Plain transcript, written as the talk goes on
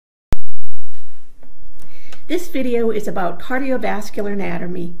This video is about cardiovascular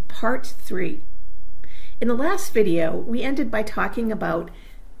anatomy, part 3. In the last video, we ended by talking about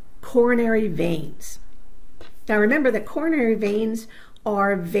coronary veins. Now remember that coronary veins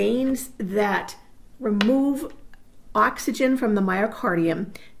are veins that remove oxygen from the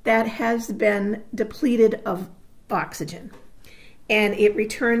myocardium that has been depleted of oxygen, and it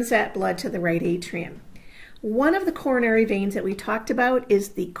returns that blood to the right atrium. One of the coronary veins that we talked about is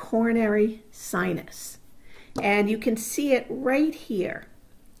the coronary sinus. And you can see it right here,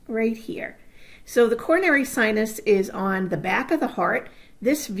 right here. So the coronary sinus is on the back of the heart.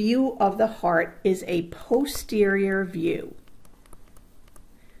 This view of the heart is a posterior view.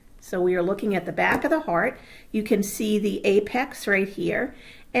 So we are looking at the back of the heart. You can see the apex right here,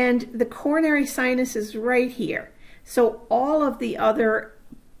 and the coronary sinus is right here. So all of the other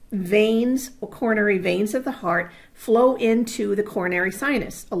veins, or coronary veins of the heart, flow into the coronary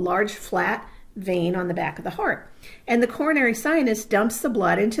sinus, a large flat vein on the back of the heart. And the coronary sinus dumps the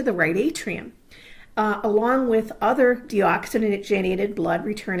blood into the right atrium, along with other deoxygenated blood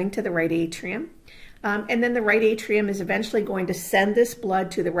returning to the right atrium. And then the right atrium is eventually going to send this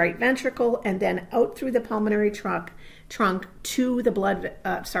blood to the right ventricle and then out through the pulmonary trunk to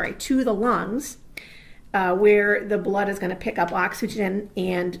the to the lungs, where the blood is going to pick up oxygen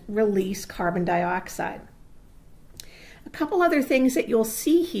and release carbon dioxide. A couple other things that you'll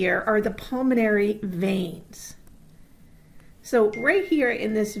see here are the pulmonary veins. So right here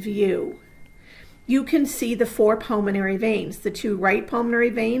in this view, you can see the 4 pulmonary veins. The 2 right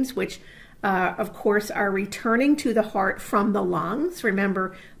pulmonary veins, which of course are returning to the heart from the lungs.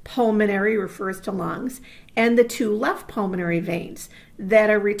 Remember, pulmonary refers to lungs. And the 2 left pulmonary veins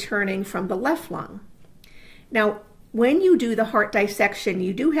that are returning from the left lung. Now, when you do the heart dissection,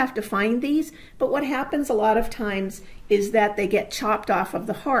 you do have to find these, but what happens a lot of times is that they get chopped off of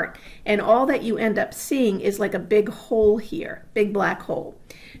the heart, and all that you end up seeing is like a big hole here, big black hole.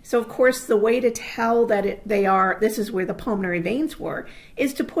 So of course the way to tell that this is where the pulmonary veins were,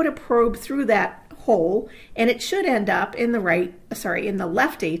 is to put a probe through that hole, and it should end up in the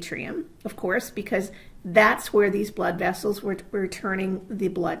left atrium, of course, because that's where these blood vessels were returning the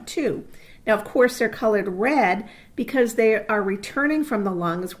blood to. Now, of course, they're colored red because they are returning from the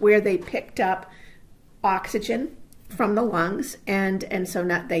lungs where they picked up oxygen from the lungs, and so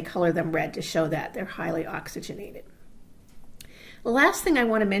they color them red to show that they're highly oxygenated. The last thing I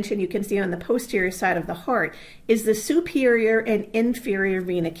want to mention, you can see on the posterior side of the heart, is the superior and inferior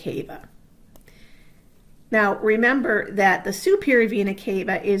vena cava. Now, remember that the superior vena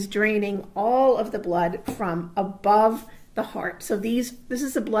cava is draining all of the blood from above the heart. So this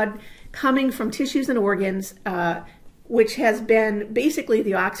is the blood coming from tissues and organs, which has been, basically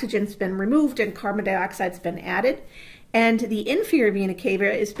the oxygen's been removed and carbon dioxide's been added. And the inferior vena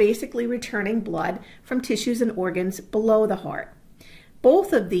cava is basically returning blood from tissues and organs below the heart.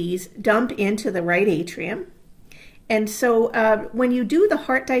 Both of these dump into the right atrium. And so when you do the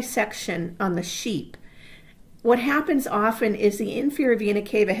heart dissection on the sheep, what happens often is the inferior vena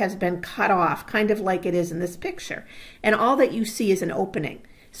cava has been cut off, kind of like it is in this picture, and all that you see is an opening.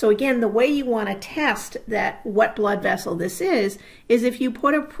 So again, the way you want to test that what blood vessel this is if you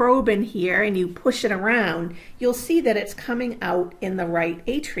put a probe in here and you push it around, you'll see that it's coming out in the right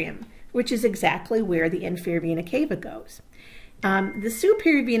atrium, which is exactly where the inferior vena cava goes. The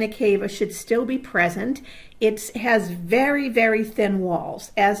superior vena cava should still be present. It has very, very thin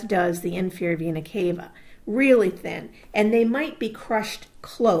walls, as does the inferior vena cava. Really thin, and they might be crushed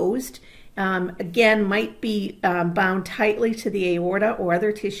closed. Again, might be bound tightly to the aorta or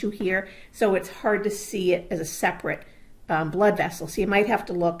other tissue here, so it's hard to see it as a separate blood vessel. So you might have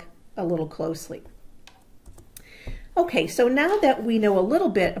to look a little closely. Okay, so now that we know a little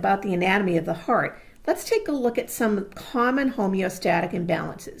bit about the anatomy of the heart, let's take a look at some common homeostatic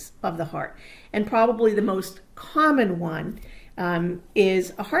imbalances of the heart. And probably the most common one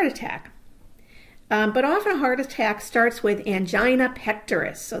is a heart attack. But often a heart attack starts with angina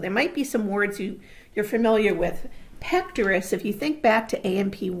pectoris. So there might be some words you're familiar with. Pectoris, if you think back to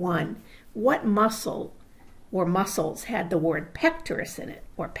AMP1, what muscle or muscles had the word pectoris in it,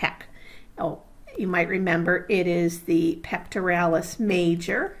 or pec? Oh, you might remember it is the pectoralis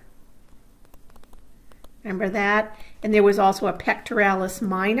major. Remember that? And there was also a pectoralis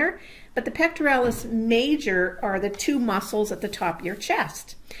minor. But the pectoralis major are the 2 muscles at the top of your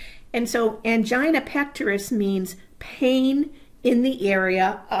chest. And so angina pectoris means pain in the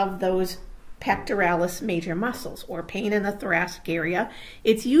area of those pectoralis major muscles, or pain in the thoracic area.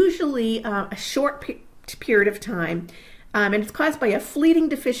 It's usually a short period of time, and it's caused by a fleeting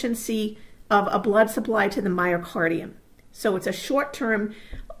deficiency of a blood supply to the myocardium. So it's a short-term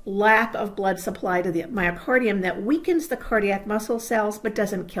lack of blood supply to the myocardium that weakens the cardiac muscle cells but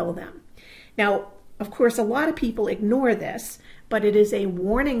doesn't kill them. Now, of course, a lot of people ignore this, but it is a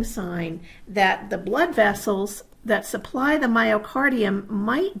warning sign that the blood vessels that supply the myocardium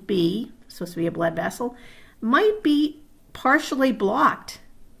might be, supposed to be a blood vessel, might be partially blocked,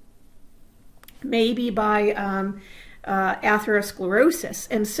 maybe by atherosclerosis.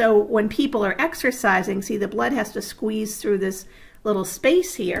 And so when people are exercising, see, the blood has to squeeze through this little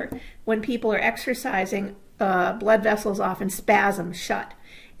space here. When people are exercising, blood vessels often spasm shut.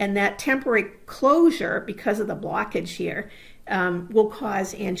 And that temporary closure, because of the blockage here, will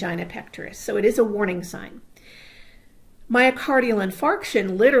cause angina pectoris. So it is a warning sign. Myocardial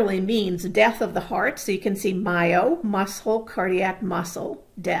infarction literally means death of the heart. So you can see myo, muscle, cardiac muscle,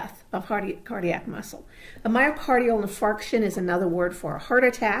 death of cardiac muscle. A myocardial infarction is another word for a heart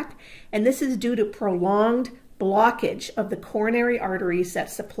attack, and this is due to prolonged blockage of the coronary arteries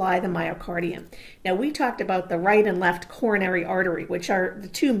that supply the myocardium. Now, we talked about the right and left coronary artery, which are the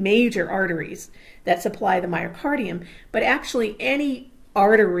two major arteries that supply the myocardium, but actually any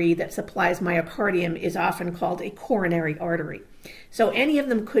artery that supplies myocardium is often called a coronary artery. So any of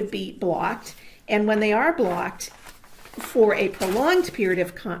them could be blocked, and when they are blocked for a prolonged period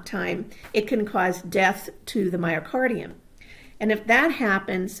of time, it can cause death to the myocardium. And if that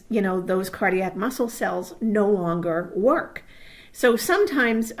happens, you know, those cardiac muscle cells no longer work. So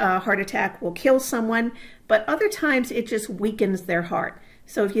sometimes a heart attack will kill someone, but other times it just weakens their heart.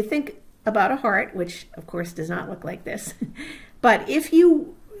 So if you think about a heart, which of course does not look like this, but if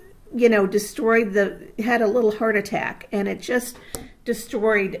you had a little heart attack and it just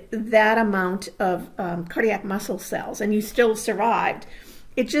destroyed that amount of cardiac muscle cells and you still survived,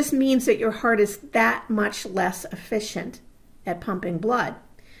 it just means that your heart is that much less efficient at pumping blood.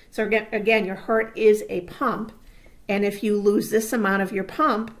 So again, your heart is a pump, and if you lose this amount of your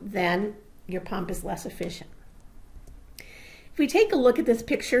pump, then your pump is less efficient. If we take a look at this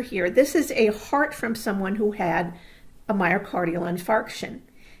picture here, this is a heart from someone who had a myocardial infarction.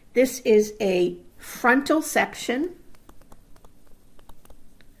 This is a frontal section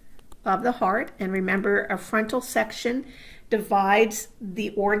of the heart, and remember, a frontal section divides the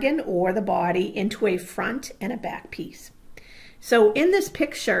organ or the body into a front and a back piece. So in this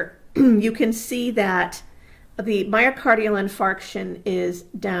picture, you can see that the myocardial infarction is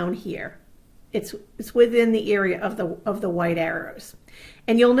down here. It's within the area of the white arrows.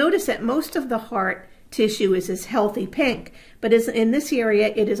 And you'll notice that most of the heart tissue is this healthy pink, but in this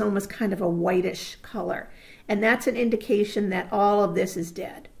area, it is almost kind of a whitish color. And that's an indication that all of this is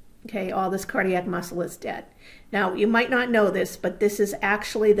dead. Okay, all this cardiac muscle is dead. Now, you might not know this, but this is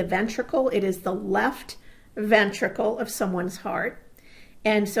actually the ventricle. It is the left ventricle of someone's heart.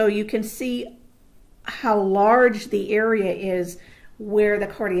 And so you can see how large the area is where the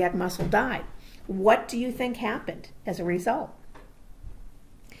cardiac muscle died. What do you think happened as a result?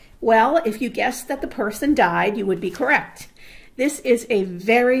 Well, if you guessed that the person died, you would be correct. This is a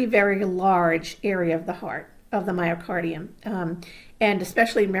very, very large area of the heart, of the myocardium. And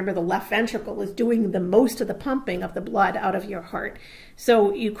especially remember, the left ventricle is doing the most of the pumping of the blood out of your heart.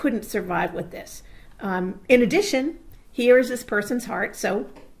 So you couldn't survive with this. In addition, here is this person's heart, so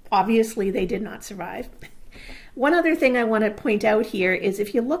obviously they did not survive. One other thing I want to point out here is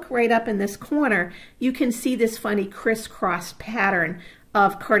if you look right up in this corner, you can see this funny crisscross pattern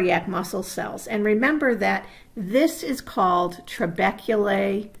of cardiac muscle cells. And remember that this is called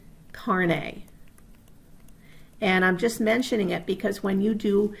trabeculae carneae. And I'm just mentioning it because when you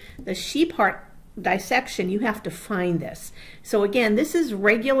do the sheep heart dissection, you have to find this. So again, this is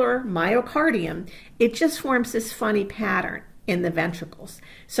regular myocardium. It just forms this funny pattern in the ventricles.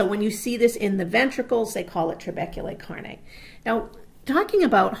 So when you see this in the ventricles, they call it trabeculae carneae. Now, talking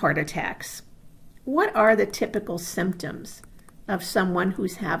about heart attacks, what are the typical symptoms of someone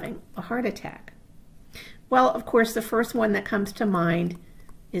who's having a heart attack? Well, of course, the first one that comes to mind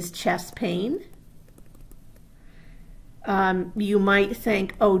is chest pain. You might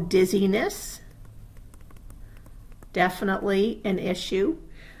think, oh, dizziness. Definitely an issue.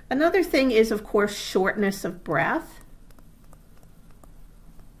 Another thing is, of course, shortness of breath.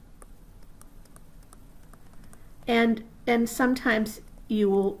 And sometimes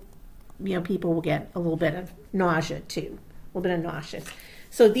people will get a little bit of nausea too, a little bit of nauseous.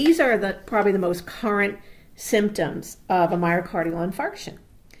 So these are probably the most current symptoms of a myocardial infarction.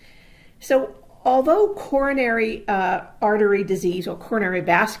 So although coronary artery disease or coronary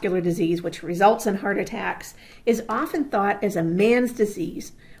vascular disease, which results in heart attacks, is often thought as a man's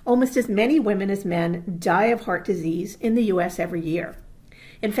disease, almost as many women as men die of heart disease in the U.S. every year.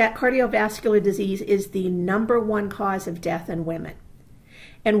 In fact, cardiovascular disease is the #1 cause of death in women.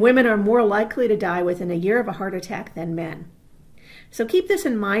 and women are more likely to die within a year of a heart attack than men. So keep this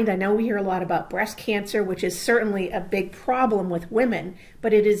in mind. I know we hear a lot about breast cancer, which is certainly a big problem with women,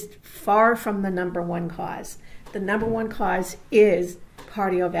 but it is far from the #1 cause. The #1 cause is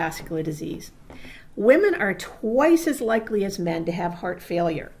cardiovascular disease. Women are twice as likely as men to have heart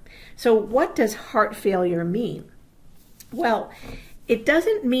failure. So what does heart failure mean? Well, it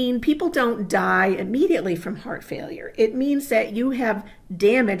doesn't mean people don't die immediately from heart failure. It means that you have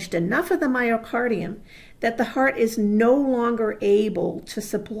damaged enough of the myocardium that the heart is no longer able to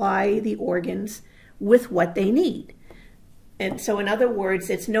supply the organs with what they need. And so in other words,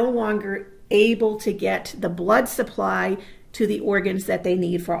 it's no longer able to get the blood supply to the organs that they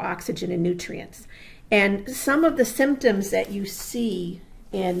need for oxygen and nutrients. And some of the symptoms that you see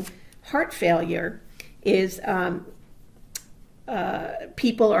in heart failure is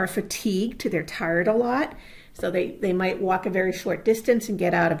people are fatigued, they're tired a lot. So they might walk a very short distance and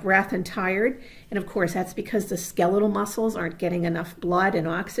get out of breath and tired. And of course, that's because the skeletal muscles aren't getting enough blood and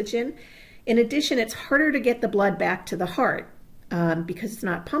oxygen. In addition, it's harder to get the blood back to the heart because it's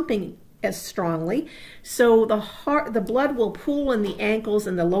not pumping as strongly. So the blood will pool in the ankles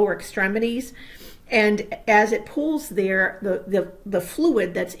and the lower extremities. And as it pools there, the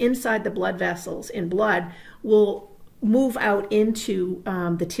fluid that's inside the blood vessels in blood will move out into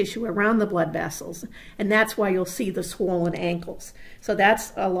the tissue around the blood vessels. And that's why you'll see the swollen ankles. So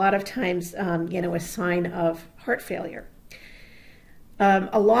that's a lot of times, a sign of heart failure.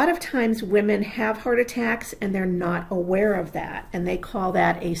 A lot of times women have heart attacks and they're not aware of that. And they call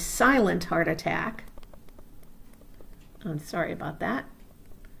that a silent heart attack. I'm sorry about that.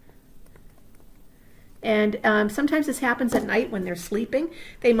 And sometimes this happens at night when they're sleeping.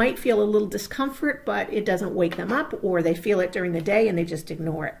 They might feel a little discomfort, but it doesn't wake them up, or they feel it during the day and they just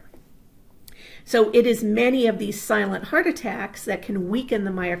ignore it. So it is many of these silent heart attacks that can weaken the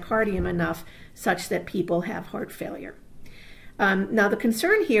myocardium enough such that people have heart failure. Now the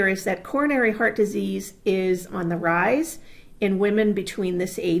concern here is that coronary heart disease is on the rise in women between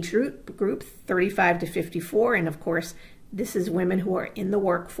this age group 35 to 54, and of course this is women who are in the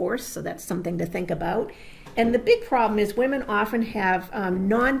workforce, so that's something to think about. And the big problem is women often have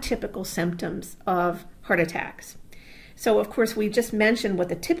non-typical symptoms of heart attacks. So of course we just mentioned what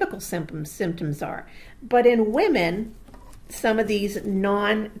the typical symptoms are, but in women, some of these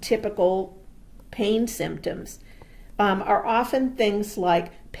non-typical pain symptoms are often things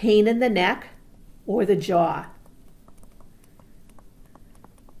like pain in the neck or the jaw.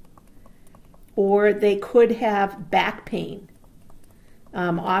 Or they could have back pain.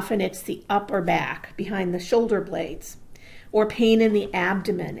 Often it's the upper back, behind the shoulder blades, or pain in the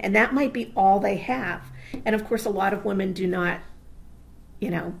abdomen, and that might be all they have. And of course, a lot of women do not,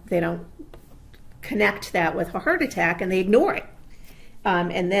 they don't connect that with a heart attack and they ignore it.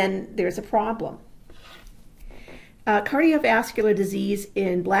 And then there's a problem. Cardiovascular disease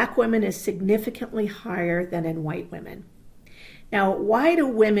in Black women is significantly higher than in white women. Now, why do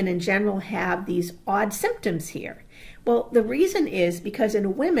women in general have these odd symptoms here? Well, the reason is because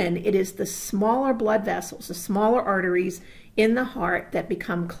in women, it is the smaller blood vessels, the smaller arteries in the heart that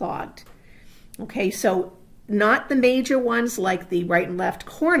become clogged. Okay, so not the major ones like the right and left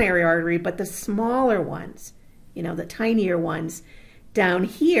coronary artery, but the smaller ones, the tinier ones down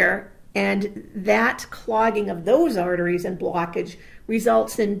here. And that clogging of those arteries and blockage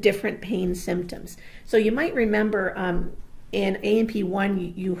results in different pain symptoms. So you might remember in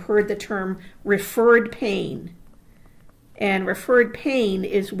A&P1, you heard the term referred pain. And referred pain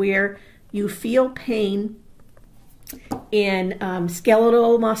is where you feel pain in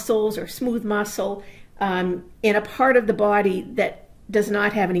skeletal muscles or smooth muscle in a part of the body that does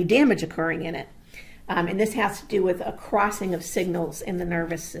not have any damage occurring in it. And this has to do with a crossing of signals in the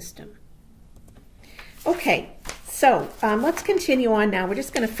nervous system. Okay, so let's continue on now. We're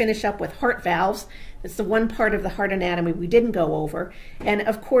just going to finish up with heart valves. It's the one part of the heart anatomy we didn't go over. And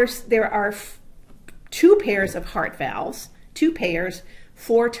of course, there are two pairs of heart valves, 2 pairs,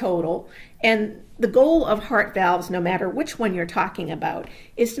 4 total. And the goal of heart valves, no matter which one you're talking about,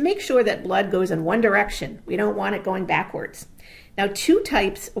 is to make sure that blood goes in one direction. We don't want it going backwards. Now,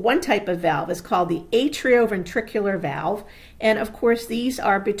 one type of valve is called the atrioventricular valve. And of course, these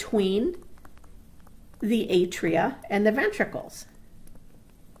are between the atria and the ventricles.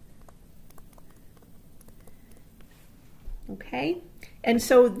 Okay, and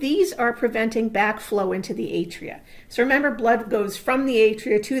so these are preventing backflow into the atria. So remember, blood goes from the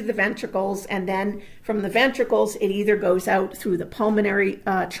atria to the ventricles, and then from the ventricles, it either goes out through the pulmonary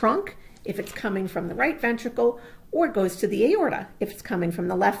trunk, if it's coming from the right ventricle, or it goes to the aorta, if it's coming from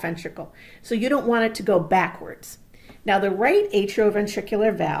the left ventricle. So you don't want it to go backwards. Now, the right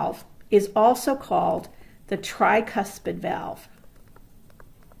atrioventricular valve is also called the tricuspid valve.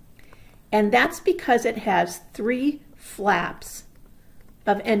 And that's because it has 3 flaps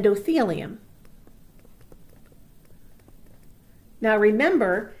of endothelium. Now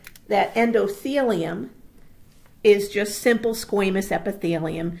remember that endothelium is just simple squamous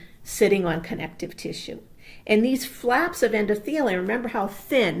epithelium sitting on connective tissue. And these flaps of endothelium, remember how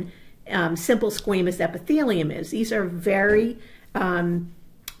thin simple squamous epithelium is. These are very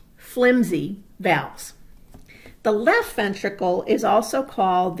flimsy valves. The left ventricle is also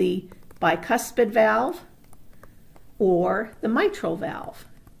called the bicuspid valve or the mitral valve.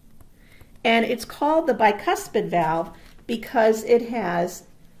 And it's called the bicuspid valve because it has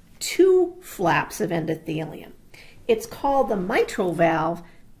 2 flaps of endothelium. It's called the mitral valve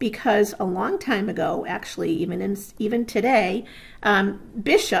because a long time ago, actually even today,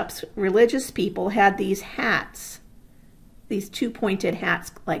 bishops, religious people, had these hats, these 2-pointed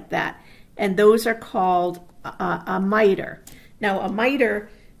hats like that, and those are called a mitre. Now a mitre,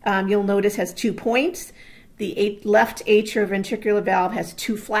 you'll notice, has 2 points. The left atrioventricular valve has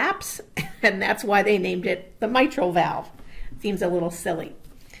 2 flaps, and that's why they named it the mitral valve. Seems a little silly.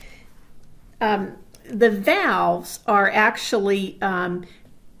 The valves are actually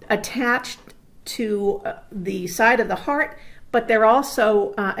attached to the side of the heart, but they're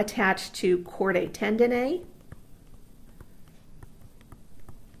also attached to chordae tendineae.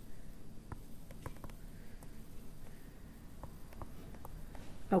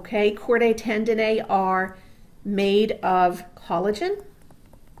 Okay, chordae tendineae are made of collagen,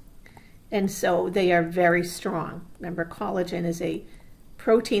 and so they are very strong. Remember, collagen is a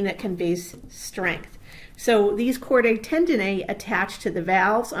protein that conveys strength. So these chordae tendineae attach to the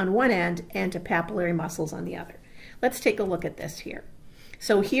valves on one end and to papillary muscles on the other. Let's take a look at this here.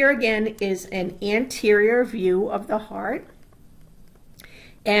 So here again is an anterior view of the heart.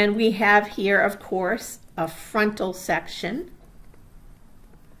 And we have here, of course, a frontal section.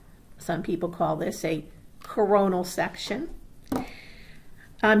 Some people call this a coronal section.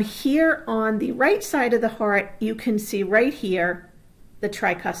 Here on the right side of the heart, you can see right here the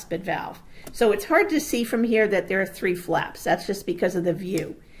tricuspid valve. So it's hard to see from here that there are 3 flaps. That's just because of the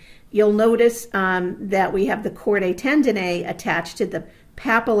view. You'll notice that we have the chordae tendineae attached to the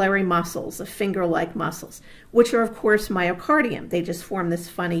papillary muscles, the finger-like muscles, which are of course myocardium. They just form this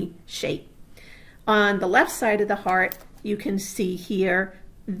funny shape. On the left side of the heart, you can see here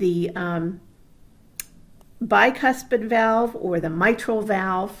the bicuspid valve or the mitral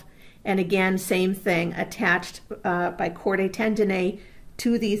valve, and again, same thing, attached by chordae tendineae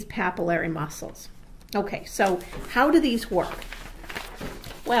to these papillary muscles. Okay, so how do these work?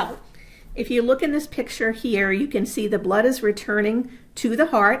 Well, if you look in this picture here, you can see the blood is returning to the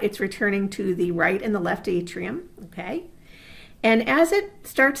heart. It's returning to the right and the left atrium, okay? And as it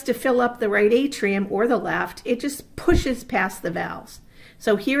starts to fill up the right atrium or the left, it just pushes past the valves.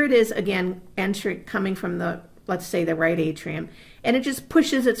 So here it is again, coming from the, let's say, the right atrium, and it just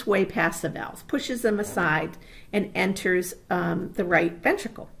pushes its way past the valves, pushes them aside, and enters the right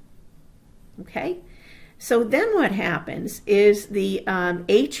ventricle. Okay? So then what happens is the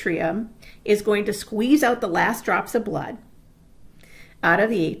atrium is going to squeeze out the last drops of blood out of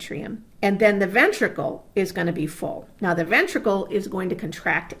the atrium, and then the ventricle is going to be full. Now the ventricle is going to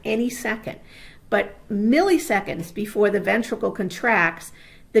contract any second, but milliseconds before the ventricle contracts,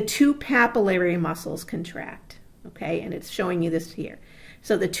 the 2 papillary muscles contract. Okay, and it's showing you this here.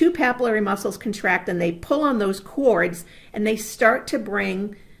 So the 2 papillary muscles contract and they pull on those cords and they start to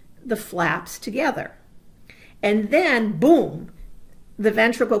bring the flaps together. And then, boom, the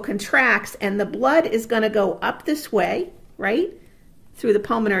ventricle contracts and the blood is going to go up this way, right, through the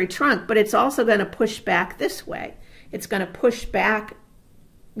pulmonary trunk, but it's also going to push back this way. It's going to push back,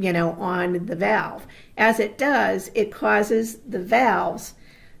 you know, on the valve. As it does, it causes the valves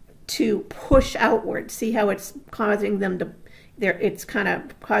to push outward. See how it's causing them to, it's kind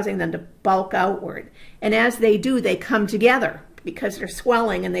of causing them to bulk outward. And as they do, they come together because they're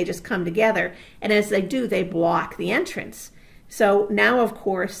swelling and they just come together. And as they do, they block the entrance. So now, of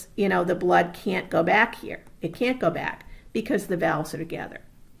course, you know, the blood can't go back here. It can't go back because the valves are together.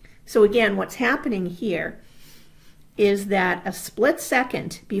 So again, what's happening here is that a split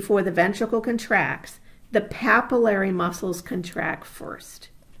second before the ventricle contracts, the papillary muscles contract first.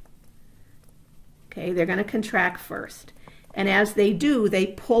 Okay, they're going to contract first. And as they do, they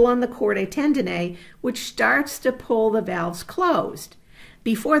pull on the chordae tendineae, which starts to pull the valves closed.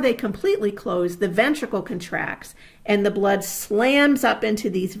 Before they completely close, the ventricle contracts and the blood slams up into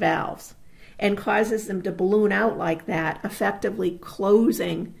these valves and causes them to balloon out like that, effectively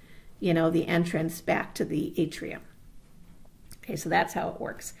closing, you know, the entrance back to the atrium. Okay, so that's how it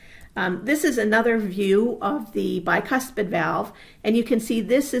works. This is another view of the bicuspid valve, and you can see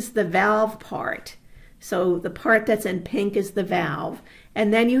this is the valve part. So the part that's in pink is the valve,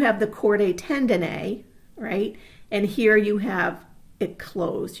 and then you have the chordae tendineae, right? And here you have it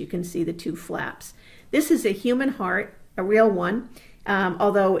closed. You can see the two flaps. This is a human heart, a real one,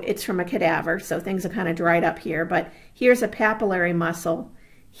 although it's from a cadaver, so things are kind of dried up here. But here's a papillary muscle.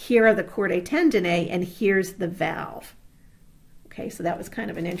 Here are the chordae tendineae, and here's the valve. Okay, so that was kind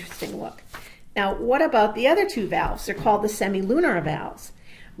of an interesting look. Now, what about the other two valves? They're called the semilunar valves.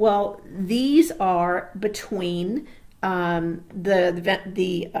 Well, these are between the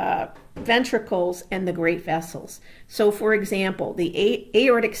ventricles and the great vessels. So, for example, the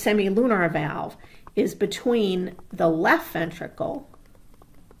aortic semilunar valve is between the left ventricle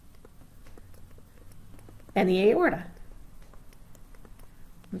and the aorta.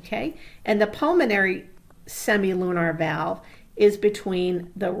 Okay, and the pulmonary semilunar valve is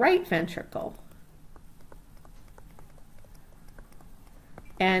between the right ventricle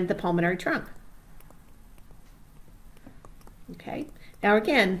and the pulmonary trunk. Okay, now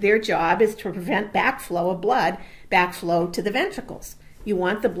again, their job is to prevent backflow of blood, backflow to the ventricles. You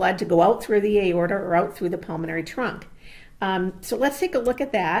want the blood to go out through the aorta or out through the pulmonary trunk. So let's take a look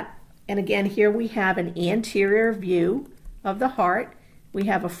at that. And again, here we have an anterior view of the heart. We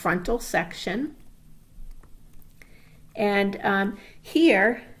have a frontal section. And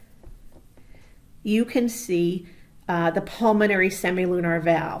here you can see the pulmonary semilunar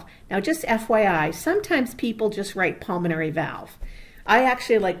valve. Now, just FYI, sometimes people just write pulmonary valve. I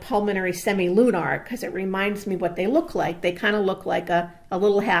actually like pulmonary semilunar because it reminds me what they look like. They kind of look like a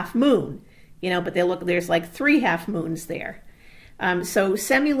little half moon, you know, but there's like 3 half moons there. So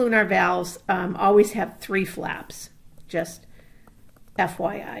semilunar valves always have 3 flaps, just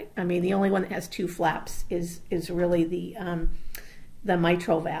FYI. I mean, the only one that has 2 flaps is really the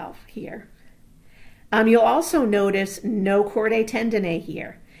mitral valve here. You'll also notice no chordae tendineae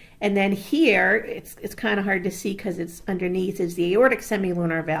here. And then here, it's kind of hard to see because it's underneath, is the aortic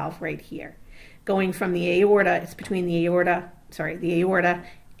semilunar valve right here. Going from the aorta, it's between the aorta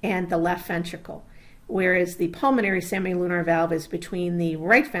and the left ventricle. Whereas the pulmonary semilunar valve is between the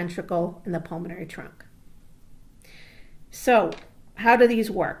right ventricle and the pulmonary trunk. So, how do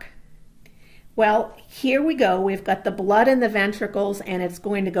these work? Well, here we go. We've got the blood in the ventricles, and it's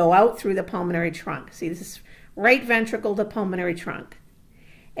going to go out through the pulmonary trunk. See, this is right ventricle to pulmonary trunk.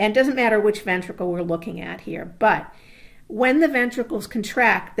 And it doesn't matter which ventricle we're looking at here, but when the ventricles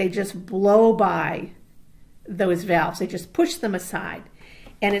contract, they just blow by those valves. They just push them aside.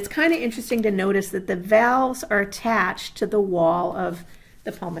 And it's kind of interesting to notice that the valves are attached to the wall of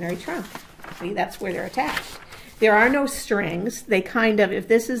the pulmonary trunk. See, that's where they're attached. There are no strings. They kind of, if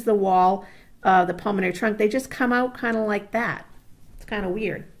this is the wall of the pulmonary trunk, they just come out kind of like that. It's kind of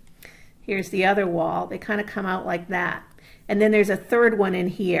weird. Here's the other wall. They kind of come out like that. And then there's a third one in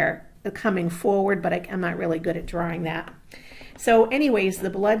here coming forward, but I'm not really good at drawing that. So anyways, the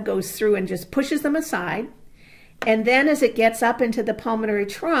blood goes through and just pushes them aside. And then as it gets up into the pulmonary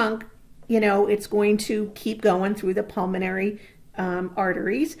trunk, you know, it's going to keep going through the pulmonary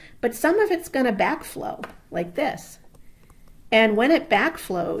arteries, but some of it's going to backflow like this. And when it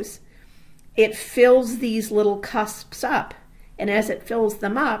backflows, it fills these little cusps up. And as it fills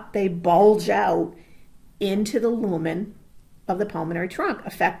them up, they bulge out into the lumen of the pulmonary trunk,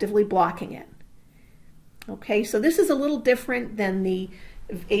 effectively blocking it. Okay, so this is a little different than the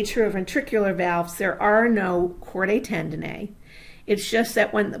atrioventricular valves. There are no chordae tendineae. It's just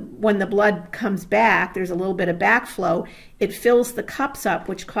that when the blood comes back, there's a little bit of backflow. It fills the cups up,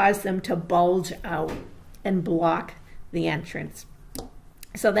 which cause them to bulge out and block the entrance.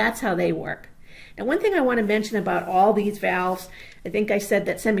 So that's how they work. And one thing I want to mention about all these valves, I think I said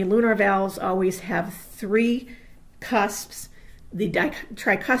that semilunar valves always have 3 cusps. The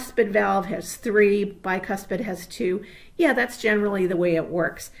tricuspid valve has 3, bicuspid has 2. Yeah, that's generally the way it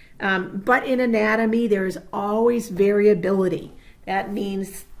works. But in anatomy, there's always variability. That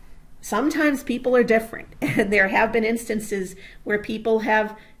means sometimes people are different. And there have been instances where people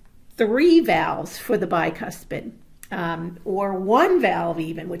have 3 valves for the bicuspid, or 1 valve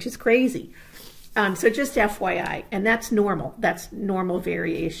even, which is crazy. So just FYI, and that's normal. That's normal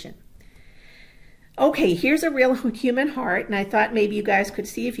variation. Okay, here's a real human heart, and I thought maybe you guys could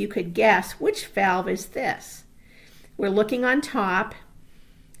see if you could guess which valve is this. We're looking on top,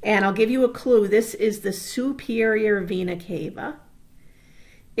 and I'll give you a clue. This is the superior vena cava.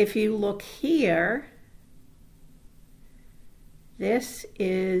 If you look here, this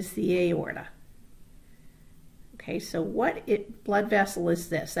is the aorta. Okay, so what blood vessel is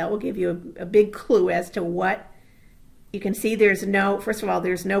this? That will give you a big clue as to what You can see there's no, first of all,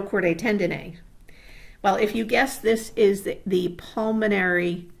 there's no chordae tendineae. Well, if you guess this is the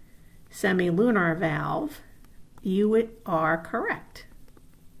pulmonary semilunar valve, you are correct.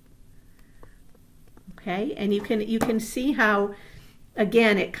 Okay, and you can see how,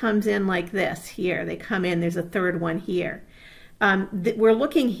 again, it comes in like this here. They come in, there's a third one here. We're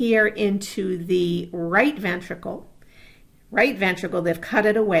looking here into the right ventricle. Right ventricle, they've cut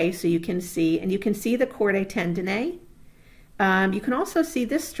it away so you can see, and you can see the chordae tendineae. You can also see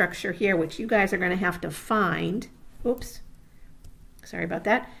this structure here, which you guys are going to have to find. Oops, sorry about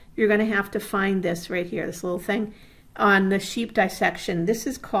that. You're going to have to find this right here, this little thing on the sheep dissection. This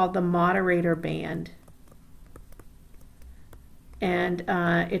is called the moderator band. And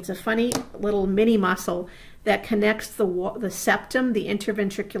it's a funny little mini muscle that connects the septum, the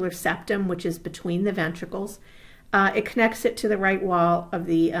interventricular septum, which is between the ventricles. It connects it to the right wall of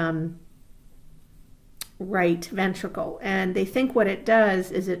the right ventricle. And they think what it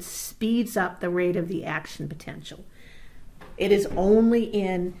does is it speeds up the rate of the action potential. It is only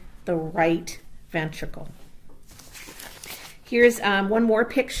in the right ventricle. Here's one more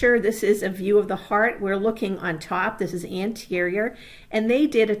picture. This is a view of the heart. We're looking on top. This is anterior. And they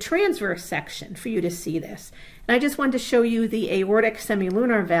did a transverse section for you to see this. And I just wanted to show you the aortic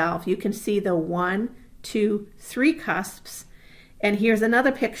semilunar valve. You can see the 1, 2, 3 cusps. And here's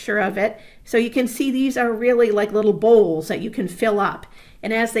another picture of it. So you can see these are really like little bowls that you can fill up.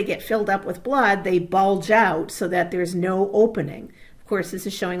 And as they get filled up with blood, they bulge out so that there's no opening. Of course, this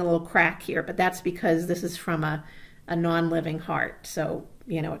is showing a little crack here, but that's because this is from a non-living heart. So,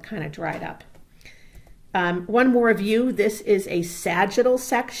 you know, it kind of dried up. One more view. This is a sagittal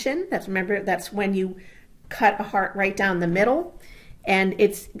section. Remember, that's when you cut a heart right down the middle. And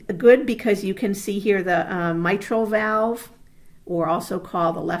it's good because you can see here the mitral valve, or also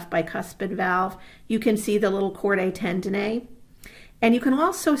called the left bicuspid valve. You can see the little chordae tendineae. And you can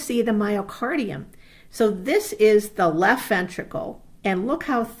also see the myocardium. So this is the left ventricle. And look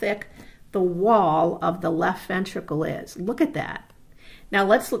how thick the wall of the left ventricle is. Look at that. Now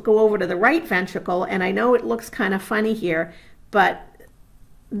let's go over to the right ventricle, and I know it looks kind of funny here, but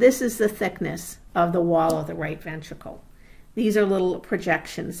this is the thickness of the wall of the right ventricle. These are little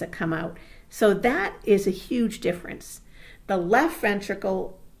projections that come out. So that is a huge difference. The left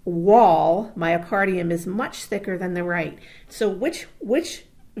ventricle wall, myocardium, is much thicker than the right. So which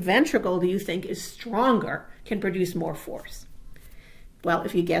ventricle do you think is stronger, can produce more force? Well,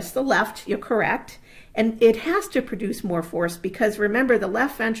 if you guess the left, you're correct. And it has to produce more force because, remember, the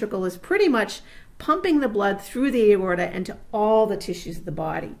left ventricle is pretty much pumping the blood through the aorta into all the tissues of the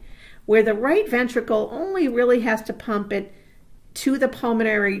body, where the right ventricle only really has to pump it to the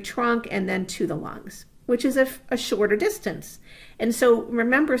pulmonary trunk and then to the lungs, which is a shorter distance. And so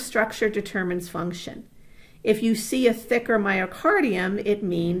remember, structure determines function. If you see a thicker myocardium, it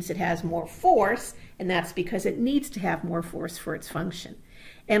means it has more force, and that's because it needs to have more force for its function.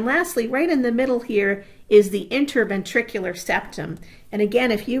 And lastly, right in the middle here is the interventricular septum. And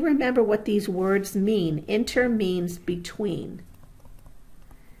again, if you remember what these words mean, inter means between,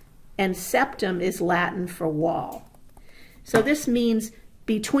 and septum is Latin for wall. So this means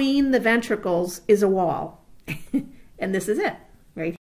between the ventricles is a wall, and this is it.